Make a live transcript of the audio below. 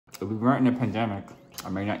If we weren't in a pandemic, I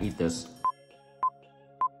might not eat this.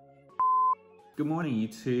 Good morning,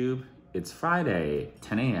 YouTube. It's Friday,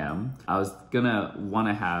 10 a.m. I was gonna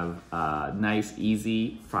wanna have a nice,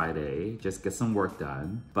 easy Friday, just get some work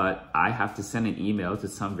done. But I have to send an email to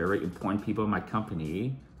some very important people in my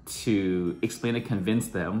company to explain and convince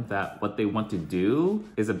them that what they want to do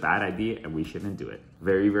is a bad idea and we shouldn't do it.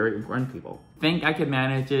 Very, very important people. Think I can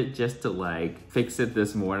manage it just to like fix it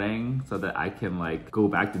this morning so that I can like go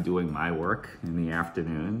back to doing my work in the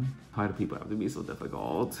afternoon. Why do people have to be so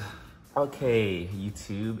difficult? Okay,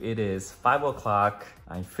 YouTube, it is 5 o'clock.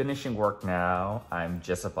 I'm finishing work now. I'm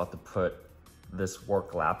just about to put this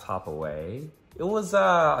work laptop away. It was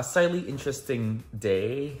a slightly interesting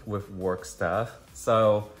day with work stuff.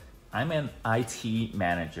 So I'm an IT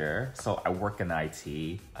manager, so I work in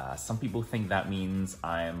IT. Some people think that means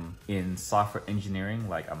I'm in software engineering,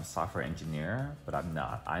 like I'm a software engineer, but I'm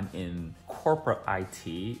not. I'm in corporate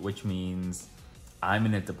IT, which means I'm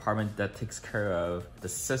in a department that takes care of the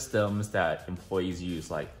systems that employees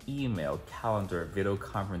use, like email, calendar, video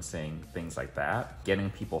conferencing, things like that.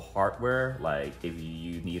 Getting people hardware, like if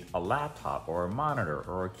you need a laptop or a monitor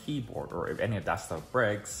or a keyboard, or if any of that stuff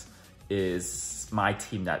breaks, is my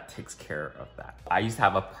team that takes care of that. I used to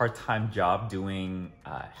have a part-time job doing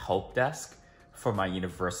help desk for my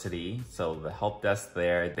university. So the help desk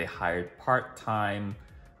there, they hired part-time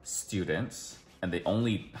students, and they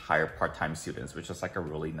only hire part-time students, which is like a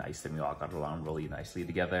really nice thing. We all got along really nicely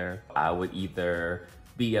together. I would either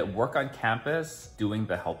be at work on campus doing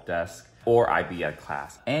the help desk, or I'd be at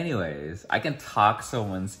class. Anyways, I can talk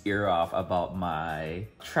someone's ear off about my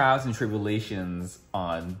trials and tribulations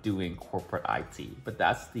on doing corporate IT, but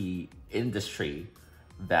that's the industry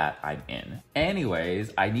that I'm in.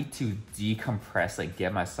 Anyways, I need to decompress, like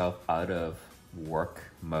get myself out of work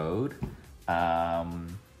mode.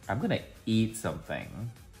 I'm gonna eat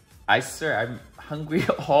something. I swear, I'm hungry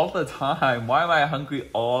all the time. Why am I hungry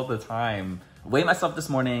all the time? Weighed myself this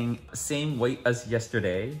morning, same weight as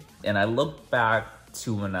yesterday. And I look back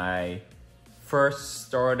to when I first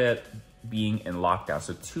started being in lockdown.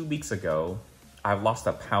 So 2 weeks ago, I've lost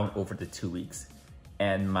a pound over the 2 weeks.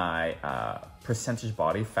 And my percentage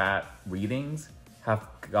body fat readings have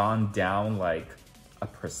gone down like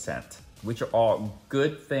 1%, which are all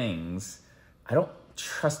good things. I don't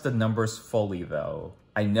trust the numbers fully though.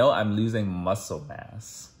 I know I'm losing muscle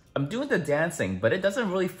mass. I'm doing the dancing, but it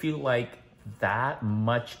doesn't really feel like that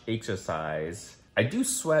much exercise. I do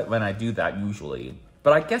sweat when I do that usually,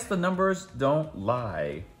 but I guess the numbers don't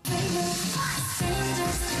lie.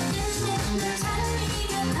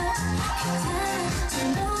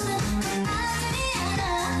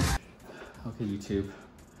 Okay, YouTube.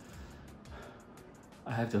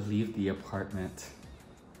 I have to leave the apartment.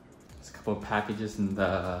 There's a couple of packages in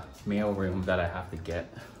the mail room that I have to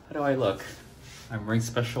get. How do I look? I'm wearing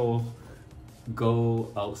special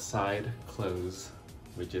go outside clothes,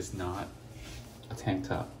 which is not a tank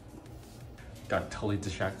top. Got totally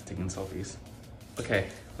distracted taking selfies. Okay,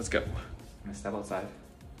 let's go. I'm gonna step outside.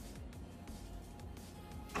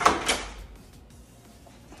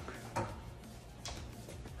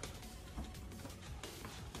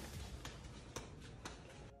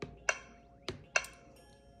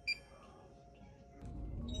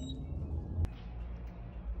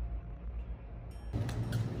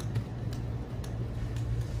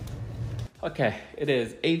 Okay, it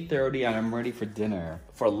is 8:30 and I'm ready for dinner.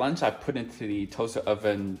 For lunch, I put into the toaster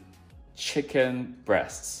oven chicken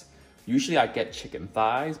breasts. Usually I get chicken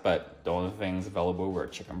thighs, but the only things available were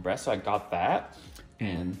chicken breasts, so I got that.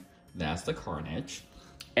 And that's the carnage.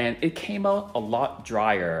 And it came out a lot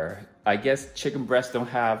drier. I guess chicken breasts don't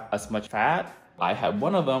have as much fat. I had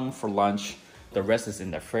one of them for lunch. The rest is in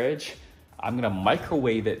the fridge. I'm gonna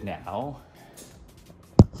microwave it now.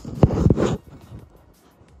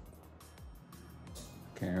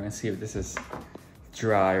 Okay, I'm gonna see if this is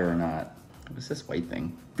dry or not. What's this white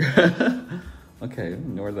thing? Okay,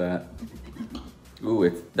 ignore that. Ooh,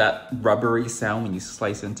 it's that rubbery sound when you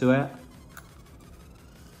slice into it.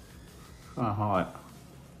 Kinda hot.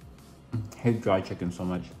 I hate dry chicken so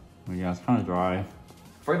much. But yeah, it's kinda dry. I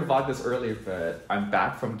forgot to vlog this earlier, but I'm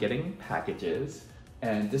back from getting packages.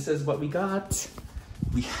 And this is what we got.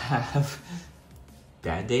 We have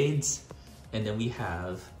Band-Aids, and then we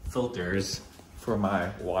have filters for my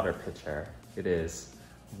water pitcher. It is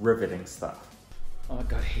riveting stuff. Oh my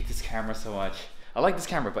God, I hate this camera so much. I like this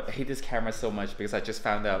camera, but I hate this camera so much because I just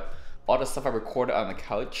found out all the stuff I recorded on the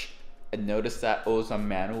couch and noticed that it was on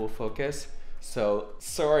manual focus. So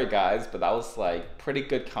sorry guys, but that was like pretty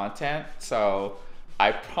good content. So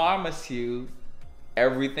I promise you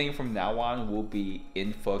everything from now on will be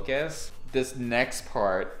in focus. This next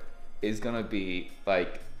part is gonna be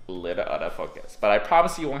like a little out of focus, but I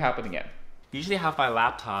promise you it won't happen again. Usually I have my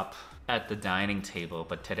laptop at the dining table,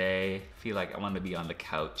 but today I feel like I want to be on the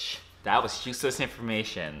couch. That was useless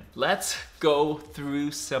information. Let's go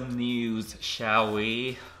through some news, shall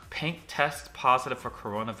we? Pink tests positive for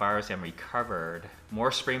coronavirus and recovered.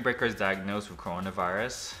 More spring breakers diagnosed with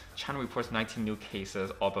coronavirus. China reports 19 new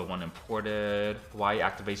cases, all but one imported. Hawaii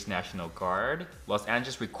activates National Guard. Los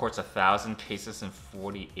Angeles records 1,000 cases in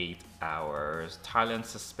 48 hours. Thailand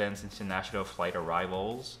suspends international flight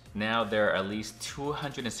arrivals. Now there are at least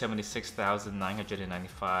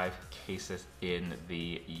 276,995 cases in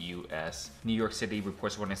the US. New York City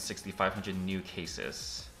reports more than 6,500 new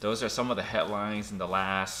cases. Those are some of the headlines in the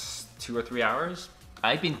last 2 or 3 hours.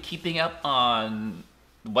 I've been keeping up on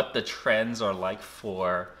what the trends are like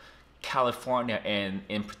for California and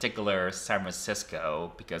in particular San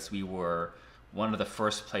Francisco, because we were one of the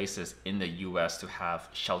first places in the US to have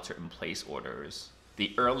shelter-in-place orders.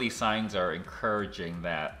 The early signs are encouraging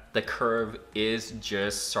that the curve is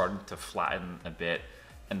just starting to flatten a bit,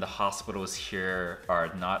 and the hospitals here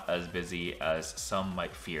are not as busy as some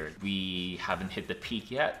might fear. We haven't hit the peak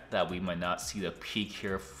yet, that we might not see the peak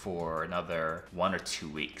here for another 1 or 2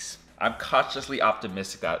 weeks. I'm cautiously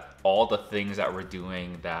optimistic that all the things that we're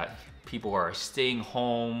doing, that people are staying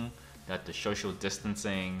home, that the social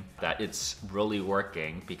distancing, that it's really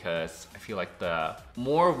working, because I feel like the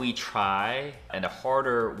more we try and the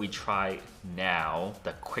harder we try now,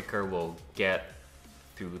 the quicker we'll get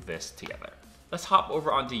through this together. Let's hop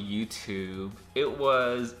over onto YouTube. It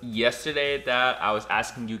was yesterday that I was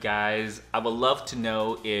asking you guys, I would love to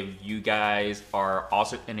know if you guys are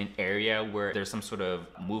also in an area where there's some sort of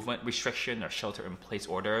movement restriction or shelter in place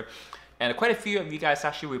order. And quite a few of you guys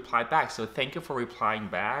actually replied back, so thank you for replying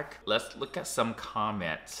back. Let's look at some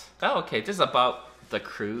comments. Oh, okay, this is about the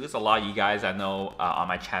cruise. A lot of you guys I know on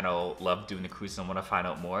my channel love doing the cruise and want to find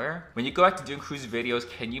out more. When you go back to doing cruise videos,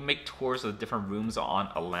 can you make tours of the different rooms on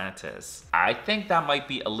Atlantis? I think that might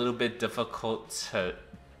be a little bit difficult to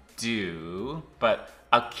do, but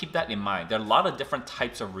I'll keep that in mind. There are a lot of different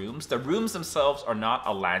types of rooms. The rooms themselves are not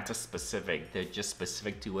Atlantis specific. They're just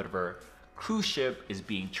specific to whatever cruise ship is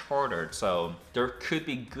being chartered. So there could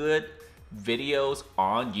be good videos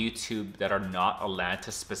on YouTube that are not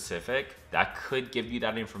Atlantis specific that could give you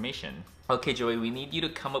that information. Okay, Joey, we need you to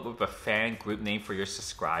come up with a fan group name for your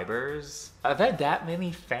subscribers. Are there that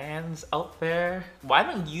many fans out there? Why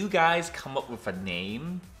don't you guys come up with a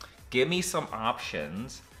name? Give me some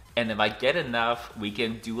options. And if I get enough, we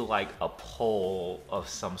can do like a poll of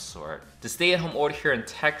some sort. The stay-at-home order here in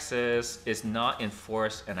Texas is not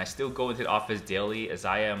enforced, and I still go into the office daily as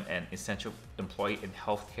I am an essential employee in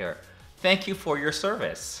healthcare. Thank you for your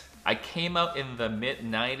service. I came out in the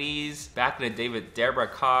mid-90s, back in the day with Deborah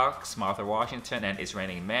Cox, Martha Washington, and It's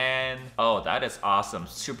Raining Man. Oh, that is awesome.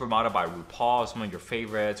 Supermodel by RuPaul is one of your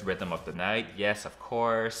favorites. Rhythm of the Night, yes, of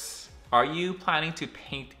course. Are you planning to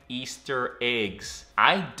paint Easter eggs?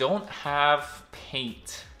 I don't have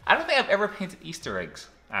paint. I don't think I've ever painted Easter eggs,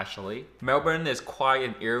 actually. Melbourne is quiet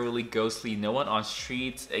and eerily ghostly. No one on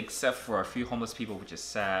streets except for a few homeless people, which is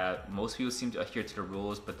sad. Most people seem to adhere to the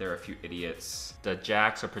rules, but there are a few idiots. The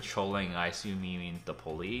Jacks are patrolling, I assume you mean the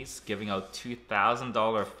police, giving out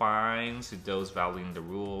 $2,000 fines to those violating the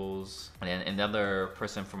rules. And then another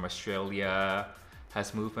person from Australia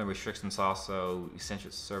has movement restrictions also.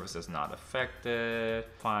 Essential services not affected.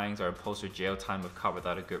 Fines are imposed for jail time if caught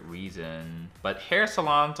without a good reason. But hair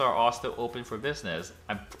salons are all still open for business.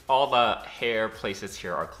 All the hair places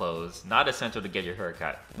here are closed. Not essential to get your hair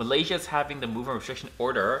cut. Malaysia is having the movement restriction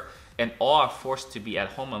order, and all are forced to be at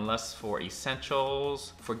home unless for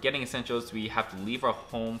essentials. For getting essentials, we have to leave our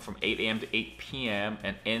home from 8 a.m. to 8 p.m.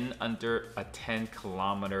 and in under a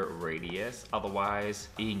 10-kilometer radius. Otherwise,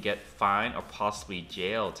 you can get fined or possibly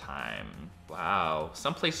jail time. Wow,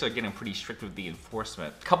 some places are getting pretty strict with the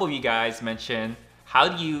enforcement. A couple of you guys mentioned,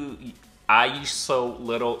 I use so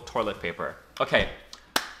little toilet paper. Okay.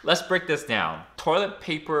 Let's break this down. Toilet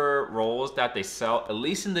paper rolls that they sell, at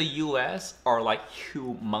least in the US, are like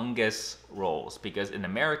humongous rolls, because in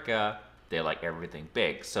America, they like everything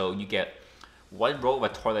big. So you get one roll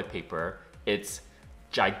of toilet paper, it's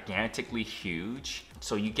gigantically huge.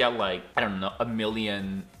 So you get like, I don't know, 1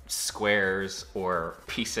 million squares or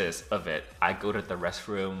pieces of it. I go to the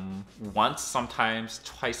restroom once, sometimes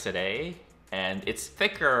twice a day, and it's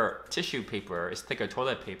thicker tissue paper, it's thicker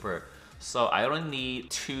toilet paper. So I only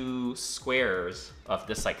need 2 squares of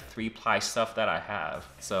this like 3-ply stuff that I have.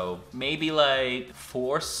 So maybe like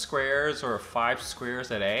 4 squares or 5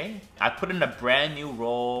 squares a day. I put in a brand new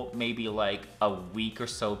roll maybe like a week or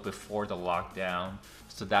so before the lockdown.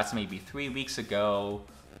 So that's maybe 3 weeks ago.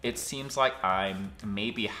 It seems like I'm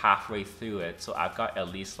maybe halfway through it, so I've got at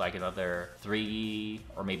least like another 3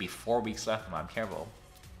 or maybe 4 weeks left if I'm careful.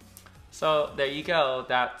 So there you go.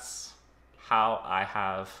 That's how I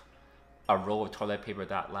have a roll of toilet paper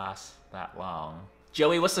that lasts that long.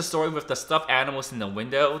 Joey, what's the story with the stuffed animals in the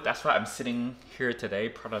window? That's why I'm sitting here today,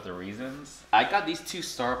 part of the reasons. I got these 2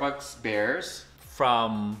 Starbucks bears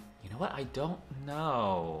from, you know what, I don't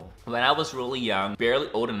know. When I was really young, barely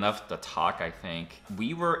old enough to talk, I think,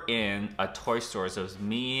 we were in a toy store. So it was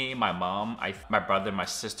me, my mom, my brother, and my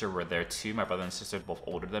sister were there too. My brother and sister are both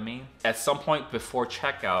older than me. At some point before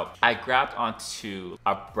checkout, I grabbed onto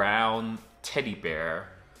a brown teddy bear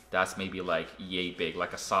that's maybe like yay big,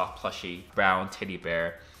 like a soft plushy brown teddy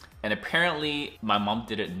bear. And apparently my mom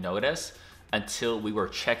didn't notice until we were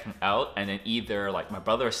checking out, and then either like my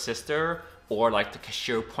brother or sister or like the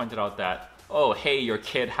cashier pointed out that, oh, hey, your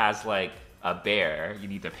kid has like a bear, you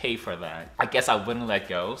need to pay for that. I guess I wouldn't let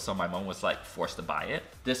go, so my mom was like forced to buy it.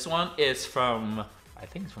 This one is from, I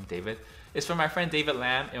think it's from David. It's from my friend David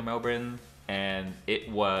Lam in Melbourne, and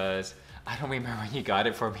it was, I don't remember when you got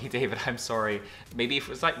it for me, David, I'm sorry. Maybe it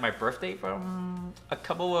was like my birthday from a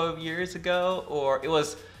couple of years ago, or it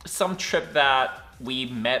was some trip that we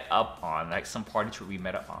met up on, like some party trip we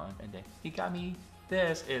met up on, and then he got me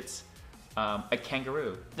this. It's a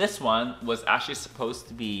kangaroo. This one was actually supposed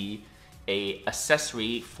to be a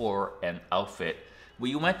accessory for an outfit.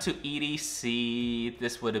 We went to EDC,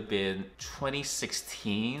 this would have been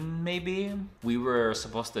 2016 maybe. We were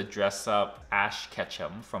supposed to dress up Ash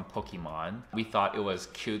Ketchum from Pokemon. We thought it was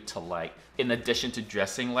cute to like, in addition to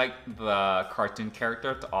dressing like the cartoon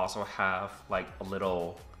character, to also have like a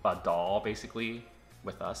little doll basically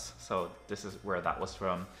with us. So this is where that was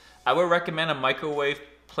from. I would recommend a microwave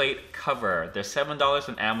plate cover. They're $7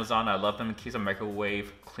 on Amazon. I love them. It keeps a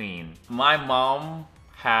microwave clean. My mom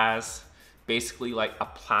has basically like a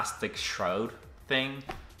plastic shroud thing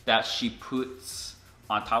that she puts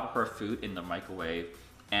on top of her food in the microwave.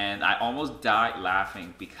 And I almost died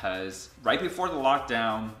laughing because right before the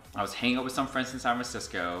lockdown, I was hanging out with some friends in San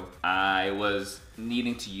Francisco. I was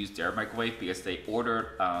needing to use their microwave because they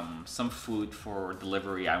ordered some food for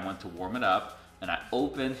delivery. I wanted to warm it up, and I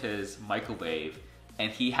opened his microwave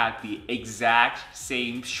and he had the exact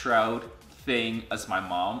same shroud thing as my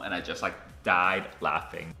mom, and I just like died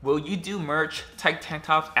laughing. Will you do merch, tight tank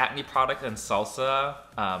tops, acne product, and salsa?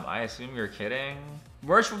 I assume you're kidding.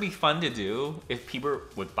 Merch would be fun to do. If people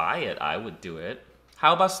would buy it, I would do it.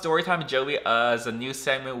 How about Storytime Joey as a new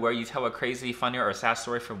segment where you tell a crazy, funny, or sad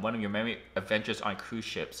story from one of your many adventures on cruise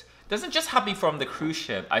ships? Doesn't just have to be from the cruise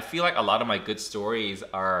ship. I feel like a lot of my good stories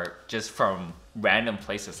are just from random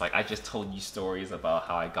places. Like I just told you stories about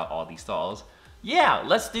how I got all these dolls. Yeah,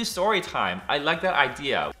 let's do story time. I like that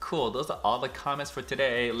idea. Cool, those are all the comments for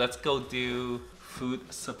today. Let's go do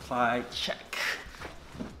food supply check.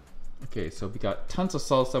 Okay, so we got tons of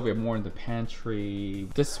salsa. We have more in the pantry.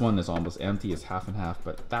 This one is almost empty, it's half and half,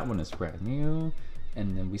 but that one is brand new.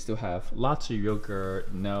 And then we still have lots of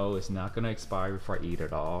yogurt. No, it's not gonna expire before I eat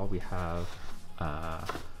it all. We have a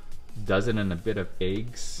dozen and a bit of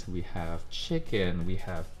eggs. We have chicken, we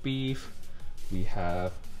have beef, we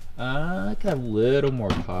have I could have a little more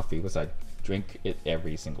coffee because I drink it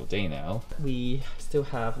every single day now. We still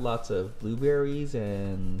have lots of blueberries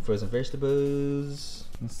and frozen vegetables.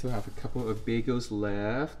 We still have a couple of bagels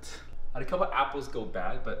left. A couple of apples go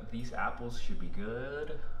bad, but these apples should be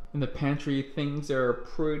good. In the pantry, things are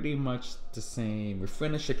pretty much the same. We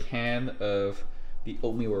finished a can of the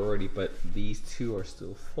oatmeal already, but these two are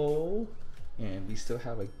still full. And we still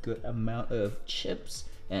have a good amount of chips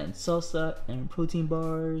and salsa and protein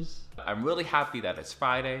bars. I'm really happy that it's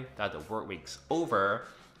Friday, that the work week's over,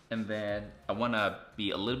 and then I wanna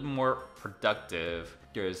be a little bit more productive.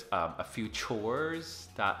 There's a few chores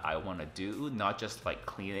that I wanna do, not just like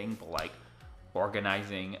cleaning, but like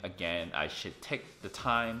organizing. Again, I should take the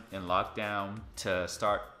time in lockdown to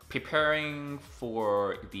start preparing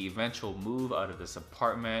for the eventual move out of this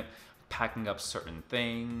apartment, packing up certain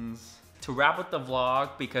things. To wrap up the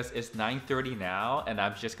vlog, because it's 9:30 now and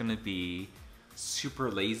I'm just gonna be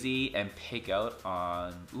super lazy and pick out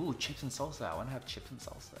on, ooh, chips and salsa. I wanna have chips and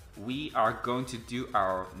salsa. We are going to do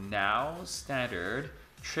our now standard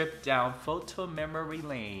trip down photo memory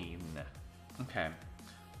lane. Okay,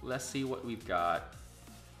 let's see what we've got.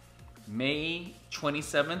 May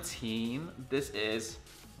 2017, this is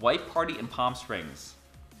White Party in Palm Springs.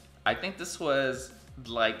 I think this was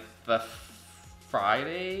like the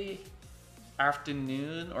Friday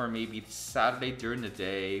afternoon or maybe Saturday during the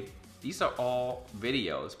day. These are all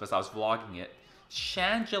videos, but I was vlogging it.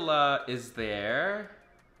 Shangela is there.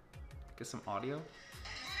 Get some audio.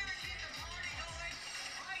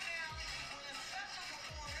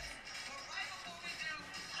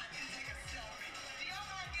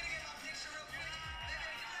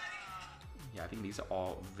 think these are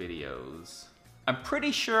all videos. I'm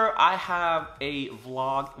pretty sure I have a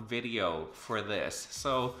vlog video for this.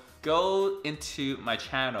 So go into my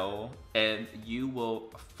channel and you will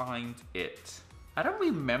find it. I don't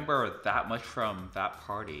remember that much from that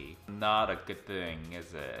party. Not a good thing,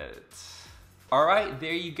 is it? All right,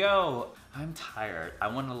 there you go. I'm tired. I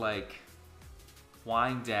wanna like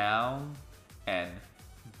wind down and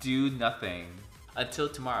do nothing. Until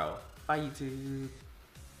tomorrow. Bye, YouTube.